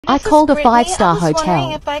I This is called a Brittany. five-star I was wondering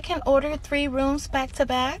hotel. if I can order 3 rooms back to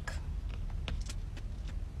back.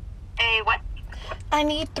 A what? I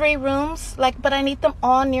need 3 rooms, but I need them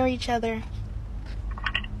all near each other.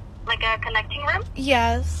 Like a connecting room?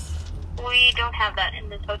 Yes. We don't have that in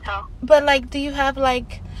this hotel. But, do you have,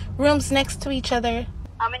 rooms next to each other?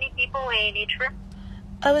 How many people in each room?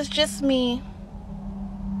 It was just me.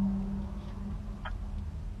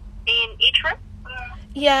 In each room?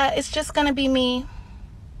 Yeah, it's just gonna be me.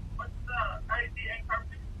 What's the ID and card?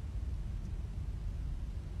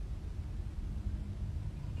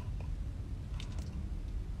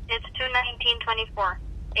 It's $219.24,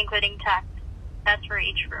 including tax. That's for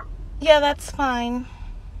each room. Yeah, that's fine.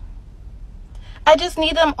 I just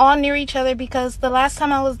need them all near each other because the last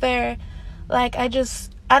time I was there, I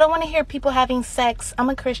don't want to hear people having sex. I'm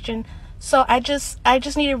a Christian. So I just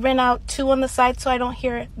need to rent out 2 on the side so I don't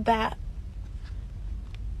hear that.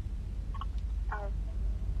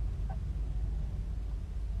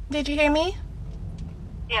 Did you hear me?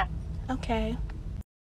 Yeah. Okay.